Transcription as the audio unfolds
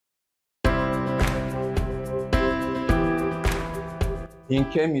In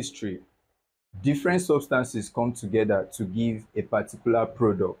chemistry, different substances come together to give a particular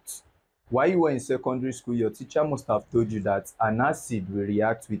product. While you were in secondary school, your teacher must have told you that an acid will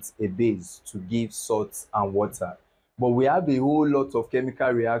react with a base to give salt and water. But we have a whole lot of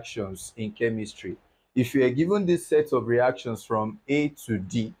chemical reactions in chemistry. If you are given this set of reactions from A to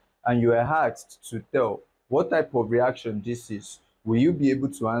D and you are asked to tell what type of reaction this is, will you be able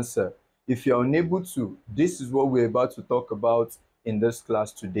to answer? If you are unable to, this is what we're about to talk about in this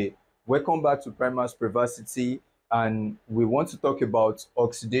class today. Welcome back to Prima's Privacy, and we want to talk about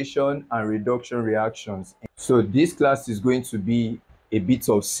oxidation and reduction reactions. So this class is going to be a bit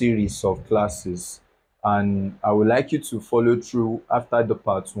of series of classes, and I would like you to follow through after the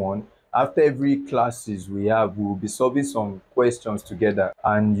part one. After every classes we will be solving some questions together,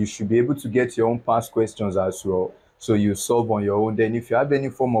 and you should be able to get your own past questions as well, so you solve on your own. Then if you have any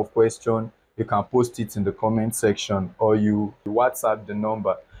form of question, you can post it in the comment section, or you WhatsApp the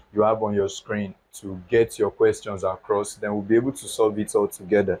number you have on your screen to get your questions across. Then we'll be able to solve it all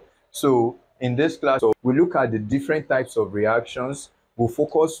together. So in this class, we look at the different types of reactions. We'll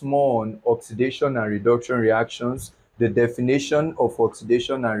focus more on oxidation and reduction reactions, the definition of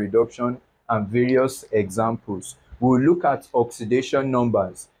oxidation and reduction, and various examples. We'll look at oxidation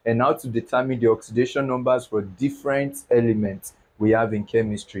numbers and how to determine the oxidation numbers for different elements we have in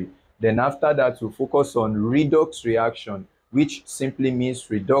chemistry. Then after that, we'll focus on redox reaction, which simply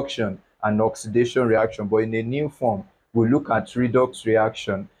means reduction and oxidation reaction, but in a new form. We'll look at redox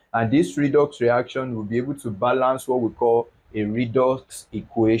reaction, and this redox reaction will be able to balance what we call a redox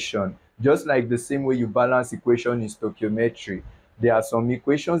equation. Just like the same way you balance equation in stoichiometry, there are some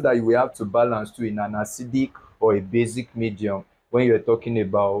equations that you will have to balance to in an acidic or a basic medium when you're talking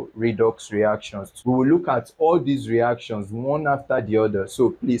about redox reactions. We will look at all these reactions one after the other,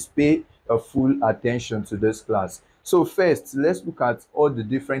 so please pay a full attention to this class. So first, let's look at all the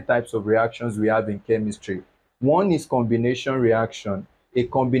different types of reactions we have in chemistry. One is combination reaction. A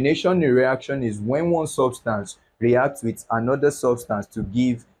combination reaction is when one substance reacts with another substance to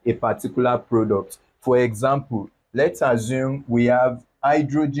give a particular product. For example, let's assume we have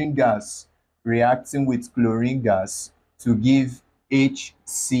hydrogen gas reacting with chlorine gas to give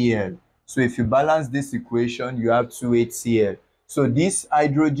HCl. So if you balance this equation, you have 2HCl. So this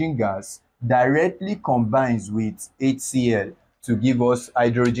hydrogen gas directly combines with HCl to give us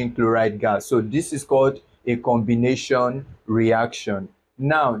hydrogen chloride gas. So this is called a combination reaction.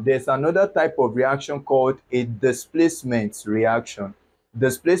 Now, there's another type of reaction called a displacement reaction.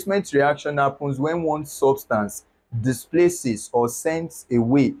 Displacement reaction happens when one substance displaces or sends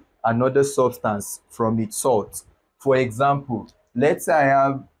away another substance from its salt. For example, let's say I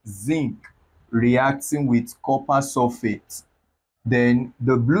have zinc reacting with copper sulfate. Then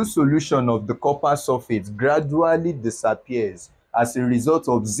the blue solution of the copper sulfate gradually disappears as a result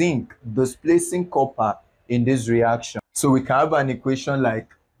of zinc displacing copper in this reaction. So we can have an equation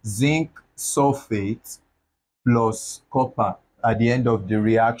like zinc sulfate plus copper at the end of the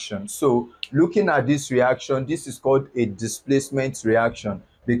reaction. So looking at this reaction, this is called a displacement reaction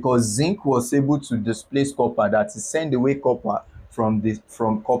because zinc was able to displace copper, that is, send away copper from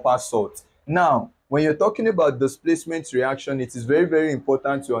copper salt. Now, when you're talking about displacement reaction, it is very, very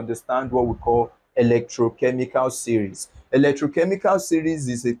important to understand what we call electrochemical series. Electrochemical series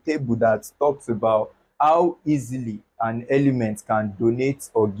is a table that talks about how easily an element can donate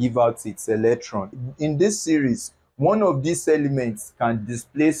or give out its electron. In this series, one of these elements can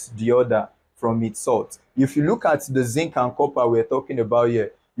displace the other from its salt. If you look at the zinc and copper we're talking about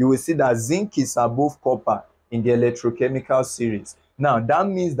here, you will see that zinc is above copper in the electrochemical series. Now, that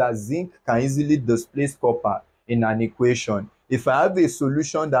means that zinc can easily displace copper in an equation. If I have a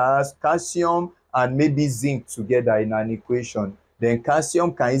solution that has calcium and maybe zinc together in an equation, then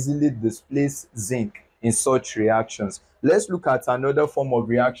calcium can easily displace zinc in such reactions. Let's look at another form of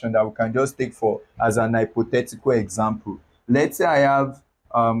reaction that we can just take for as an hypothetical example. Let's say I have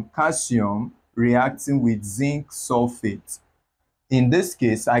calcium reacting with zinc sulfate. In this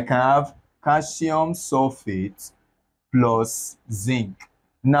case, I can have calcium sulfate plus zinc.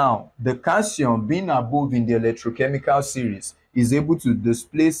 Now, the calcium being above in the electrochemical series is able to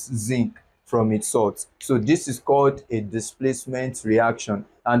displace zinc from its salt. So this is called a displacement reaction.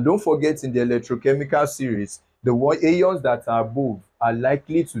 And don't forget, in the electrochemical series, the ions that are above are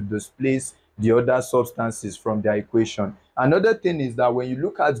likely to displace the other substances from their equation. Another thing is that when you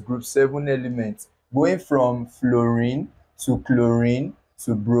look at group 7 elements, going from fluorine to chlorine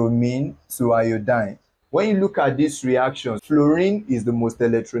to bromine to iodine, when you look at these reactions, fluorine is the most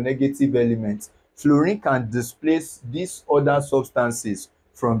electronegative element. Fluorine can displace these other substances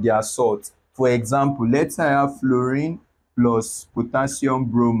from their salt. For example, let's say I have fluorine plus potassium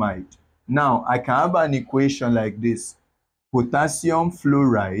bromide. Now, I can have an equation like this: potassium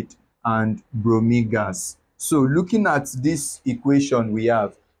fluoride and bromine gas. So looking at this equation, we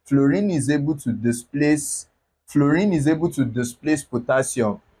have fluorine is able to displace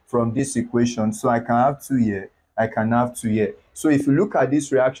potassium from this equation. So I can have 2 here, I can have 2 here. So if you look at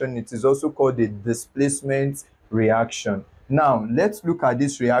this reaction, it is also called a displacement reaction. Now let's look at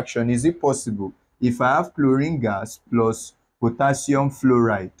this reaction. Is it possible if I have chlorine gas plus potassium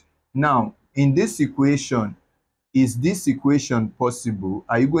fluoride? Now in this equation, is this equation possible?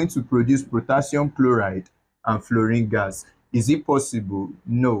 Are you going to produce potassium chloride and fluorine gas? Is it possible?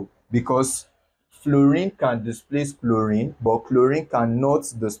 No, because fluorine can displace chlorine, but chlorine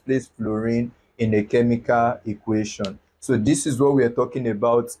cannot displace fluorine in a chemical equation. So this is what we are talking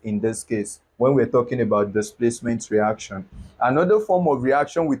about in this case when we're talking about displacement reaction. Another form of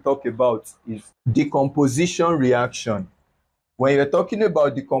reaction we talk about is decomposition reaction. When you're talking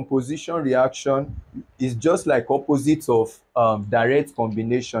about decomposition reaction, it's just like opposite of direct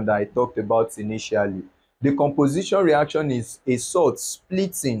combination that I talked about initially. Decomposition reaction is a salt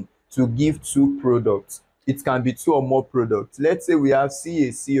splitting to give 2 products. It can be 2 or more products. Let's say we have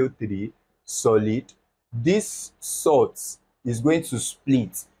CaCO3 solid. This salt is going to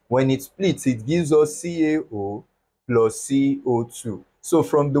split. When it splits, it gives us CaO plus CO2. So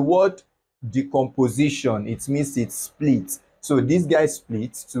from the word decomposition, it means it splits. So this guy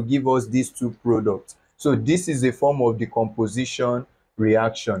splits to give us these 2 products. So this is a form of decomposition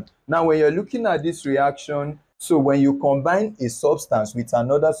reaction. Now when you're looking at this reaction, so when you combine a substance with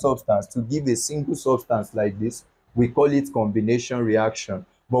another substance to give a single substance like this, we call it combination reaction.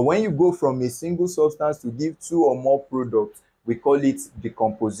 But when you go from a single substance to give 2 or more products, we call it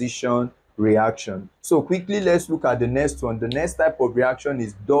decomposition reaction. So quickly, let's look at the next one. The next type of reaction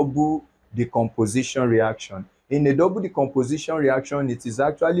is double decomposition reaction. In a double decomposition reaction, it is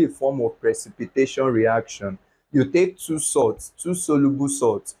actually a form of precipitation reaction. You take 2 salts, 2 soluble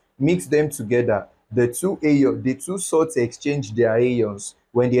salts, mix them together. The two salts exchange their ions.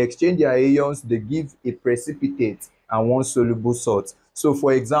 When they exchange their ions, they give a precipitate and 1 soluble salt. So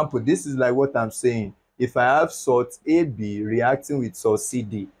for example, this is like what I'm saying. If I have salt AB reacting with salt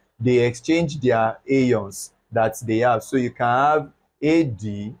CD, they exchange their ions that they have. So you can have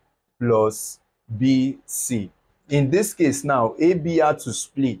AD plus BC. In this case now, AB had to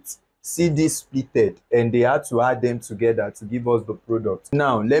split, CD splitted, and they had to add them together to give us the product.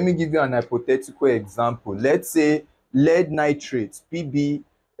 Now, let me give you an hypothetical example. Let's say lead nitrate,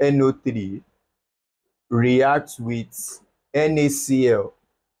 PbNO3, reacts with NaCl.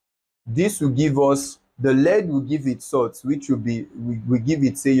 This will give us, the lead will give it salt, which will be, we give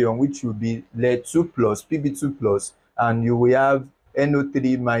it ion, which will be lead 2 plus, Pb2 plus, and you will have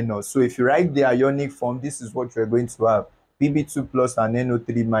NO3 minus. So if you write the ionic form, this is what you're going to have: Pb2 plus and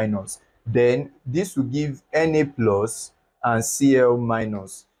NO3 minus. Then this will give Na plus and Cl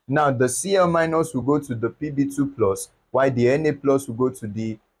minus. Now the Cl minus will go to the Pb2 plus, while the Na plus will go to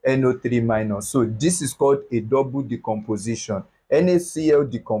the NO3 minus. So this is called a double decomposition. NaCl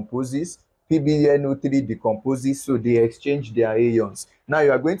decomposes, PbNO3 decomposes, so they exchange their ions. Now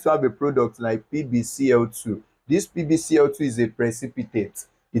you are going to have a product like PbCl2. This PbCl2 is a precipitate.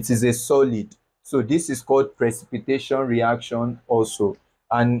 It is a solid. So this is called precipitation reaction also.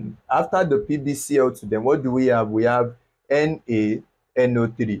 And after the PbCl2, then what do we have? We have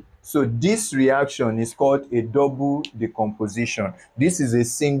NaNO3. So this reaction is called a double decomposition. This is a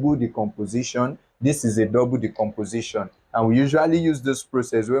single decomposition. This is a double decomposition. And we usually use this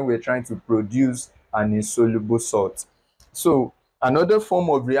process when we're trying to produce an insoluble salt. So another form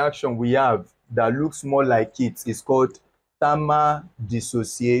of reaction we have that looks more like it is called thermal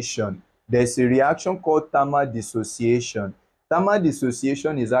dissociation. There's a reaction called thermal dissociation. Thermal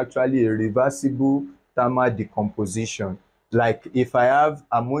dissociation is actually a reversible thermal decomposition. Like if I have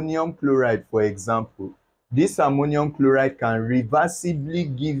ammonium chloride, for example, this ammonium chloride can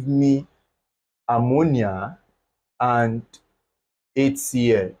reversibly give me ammonia and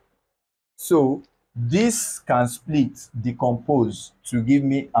HCl. So this can split, decompose to give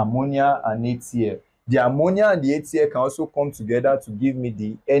me ammonia and HCl. The ammonia and the HCl can also come together to give me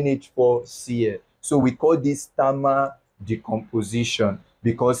the NH4Cl. So we call this thermal decomposition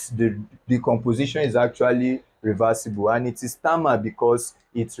because the decomposition is actually reversible, and it is thermal because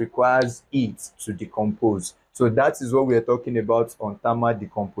it requires heat to decompose. So that is what we are talking about on thermal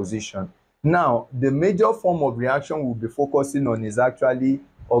decomposition. Now, the major form of reaction we'll be focusing on is actually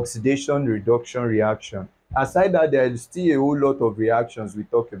oxidation reduction reaction. Aside that, there is still a whole lot of reactions we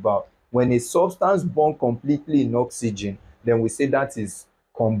talk about. When a substance burns completely in oxygen, then we say that is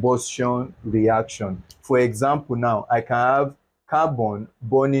combustion reaction. For example, now I can have carbon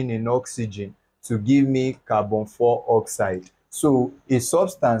burning in oxygen to give me carbon 4 oxide. So a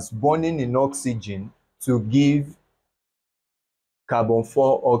substance burning in oxygen to give carbon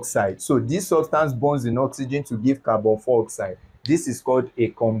 4 oxide. So this substance burns in oxygen to give carbon 4 oxide. This is called a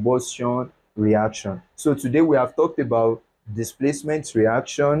combustion reaction. So today we have talked about displacement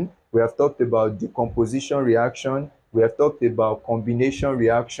reaction, we have talked about decomposition reaction, we have talked about combination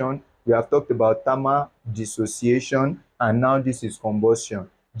reaction, we have talked about thermal dissociation, and now this is combustion.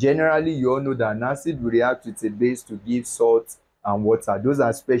 Generally, you all know that an acid will react with a base to give salt and water. Those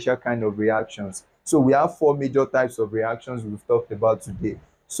are special kind of reactions. So we have 4 major types of reactions we've talked about today.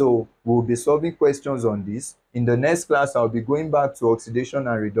 So we'll be solving questions on this. In the next class, I'll be going back to oxidation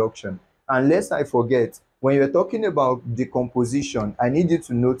and reduction. And lest I forget, when you're talking about decomposition, I need you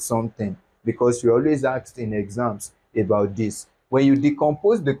to note something because you're always asked in exams about this. When you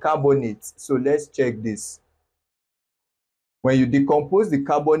decompose the carbonates, so let's check this. When you decompose the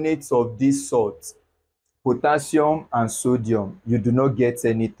carbonates of this salt, potassium and sodium, you do not get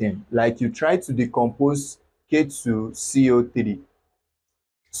anything. Like you try to decompose K2CO3.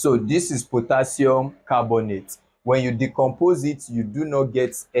 So this is potassium carbonate. When you decompose it, you do not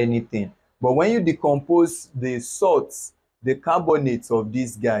get anything. But when you decompose the salts, the carbonates of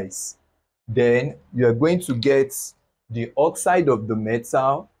these guys, then you are going to get the oxide of the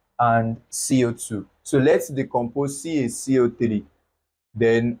metal and CO2. So let's decompose CaCO3.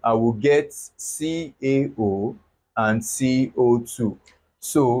 Then I will get CaO and CO2.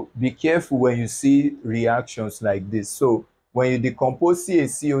 So be careful when you see reactions like this. So when you decompose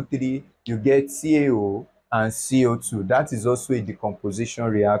CaCO3, you get CaO and CO2. That is also a decomposition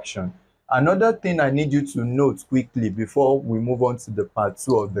reaction. Another thing I need you to note quickly before we move on to the part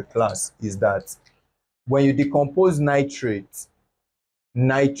 2 of the class is that when you decompose nitrates,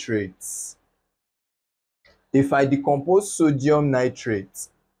 if I decompose sodium nitrate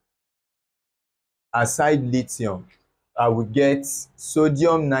aside lithium, I will get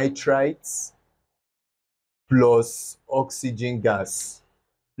sodium nitrite plus oxygen gas.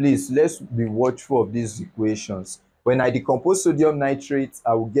 Please, let's be watchful of these equations. When I decompose sodium nitrate,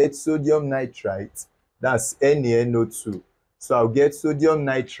 I will get sodium nitrite, that's NaNO2. So I'll get sodium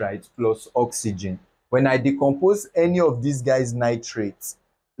nitrite plus oxygen. When I decompose any of these guys' nitrates,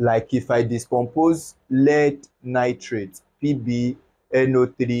 like if I decompose lead nitrate,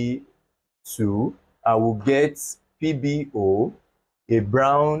 PbNO3, I will get PbO, a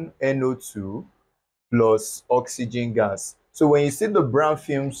brown NO2 plus oxygen gas. So when you see the brown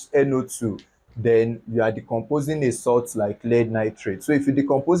films NO2, then you are decomposing a salt like lead nitrate. So if you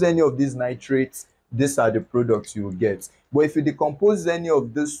decompose any of these nitrates, these are the products you will get. But if you decompose any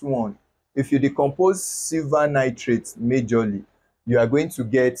of this one, if you decompose silver nitrate majorly, you are going to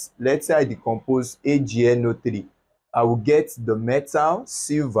get, let's say I decompose AgNO3, I will get the metal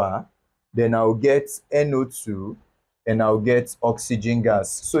silver, then I will get NO2, and I'll get oxygen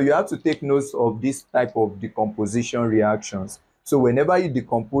gas. So you have to take notes of this type of decomposition reactions. So whenever you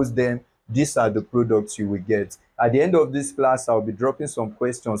decompose them, these are the products you will get. At the end of this class, I'll be dropping some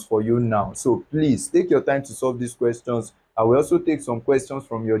questions for you now. So please take your time to solve these questions. I will also take some questions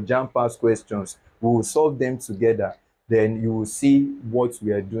from your JAMB past questions. We will solve them together. Then you will see what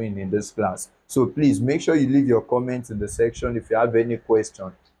we are doing in this class. So please make sure you leave your comments in the section if you have any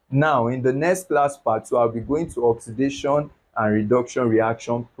question. Now, in the next class part 2, I'll be going to oxidation and reduction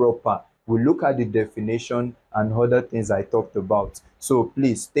reaction proper. We'll look at the definition and other things I talked about. So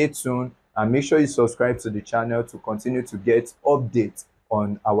please stay tuned and make sure you subscribe to the channel to continue to get updates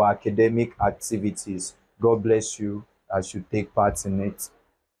on our academic activities. God bless you as you take part in it.